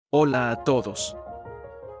Hola a todos.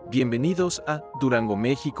 Bienvenidos a Durango,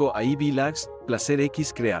 México, a Lags, Placer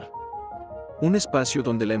X Crear. Un espacio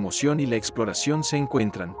donde la emoción y la exploración se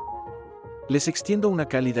encuentran. Les extiendo una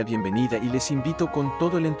cálida bienvenida y les invito con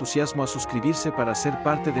todo el entusiasmo a suscribirse para ser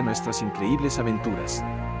parte de nuestras increíbles aventuras.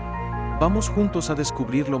 Vamos juntos a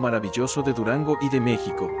descubrir lo maravilloso de Durango y de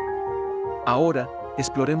México. Ahora,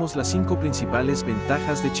 exploremos las 5 principales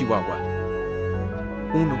ventajas de Chihuahua.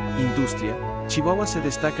 1. Industria. Chihuahua se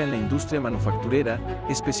destaca en la industria manufacturera,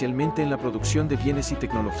 especialmente en la producción de bienes y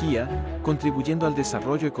tecnología, contribuyendo al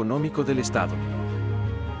desarrollo económico del estado.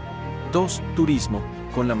 2. Turismo.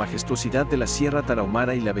 Con la majestuosidad de la Sierra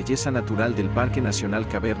Tarahumara y la belleza natural del Parque Nacional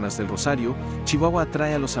Cavernas del Rosario, Chihuahua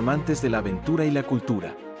atrae a los amantes de la aventura y la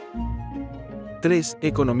cultura. 3.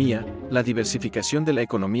 Economía. La diversificación de la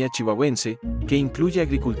economía chihuahuense, que incluye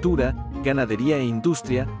agricultura, ganadería e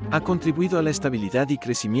industria, ha contribuido a la estabilidad y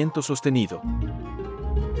crecimiento sostenido.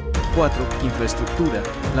 4. Infraestructura.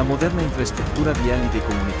 La moderna infraestructura vial y de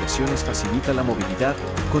comunicaciones facilita la movilidad,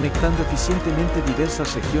 conectando eficientemente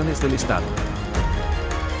diversas regiones del estado.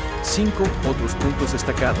 5. Otros puntos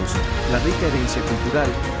destacados. La rica herencia cultural,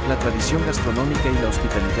 la tradición gastronómica y la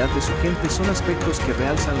hospitalidad de su gente son aspectos que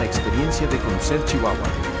realzan la experiencia de conocer Chihuahua.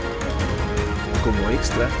 Como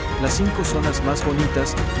extra, las 5 zonas más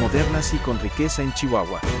bonitas, modernas y con riqueza en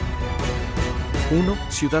Chihuahua. 1.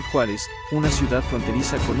 Ciudad Juárez, una ciudad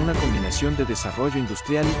fronteriza con una combinación de desarrollo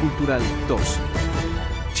industrial y cultural. 2.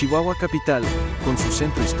 Chihuahua Capital, con su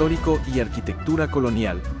centro histórico y arquitectura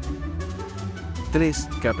colonial. 3.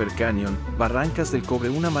 Copper Canyon, Barrancas del Cobre,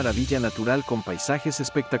 una maravilla natural con paisajes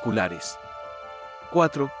espectaculares.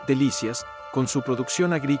 4. Delicias, con su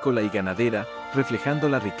producción agrícola y ganadera, reflejando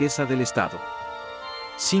la riqueza del estado.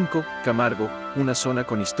 5. Camargo, una zona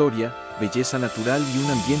con historia, belleza natural y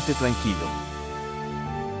un ambiente tranquilo.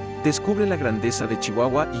 Descubre la grandeza de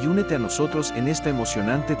Chihuahua y únete a nosotros en esta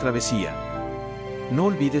emocionante travesía. No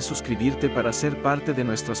olvides suscribirte para ser parte de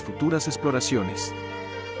nuestras futuras exploraciones.